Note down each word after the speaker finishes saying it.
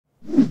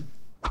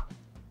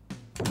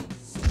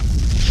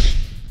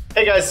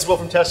guys, it's Will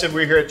from Tested.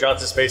 We're here at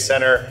Johnson Space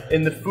Center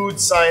in the Food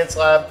Science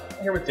Lab.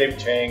 I'm here with David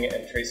Chang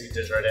and Traci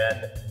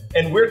Jardins,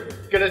 and we're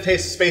gonna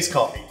taste space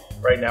coffee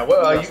right now.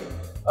 Well,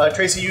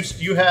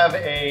 Traci, you have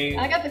a...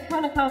 I got the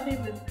Kona coffee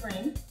with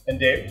cream. And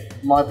Dave?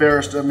 My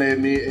barista made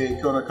me a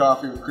Kona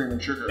coffee with cream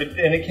and sugar.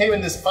 And it came in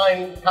this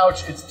fine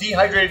pouch. It's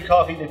dehydrated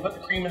coffee. They put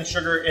the cream and the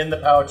sugar in the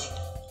pouch.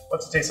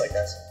 What's it taste like,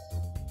 guys?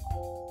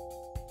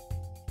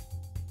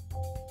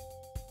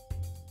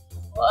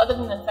 Well, other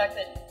than the fact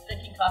that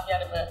drinking coffee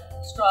out of a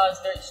straw is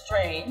very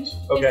strange,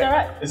 okay. It's all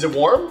right. Is it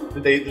warm?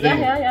 Did they heat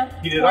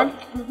it up?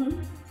 Mm-hmm.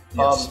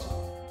 Yes.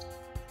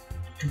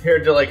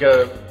 Compared to like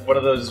one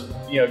of those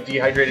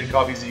dehydrated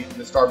coffees you eat in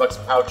the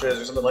Starbucks pouches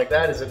or something like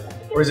that, is it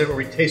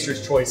a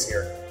taster's choice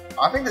here?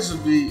 I think this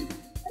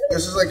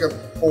is like a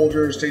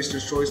Folgers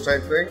taster's choice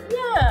type thing.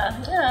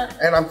 Yeah.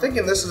 And I'm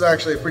thinking this is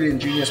actually a pretty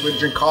ingenious way to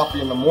drink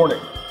coffee in the morning.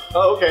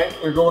 Oh, okay.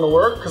 When you're going to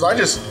work, because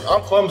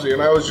I'm clumsy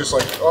and I was just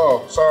like,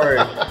 oh, sorry.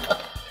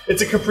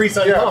 It's a Capri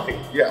Sun coffee.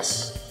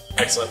 Yes.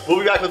 Excellent. We'll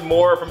be back with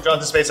more from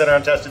Johnson Space Center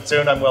Untested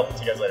soon. I'm Will.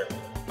 See you guys later.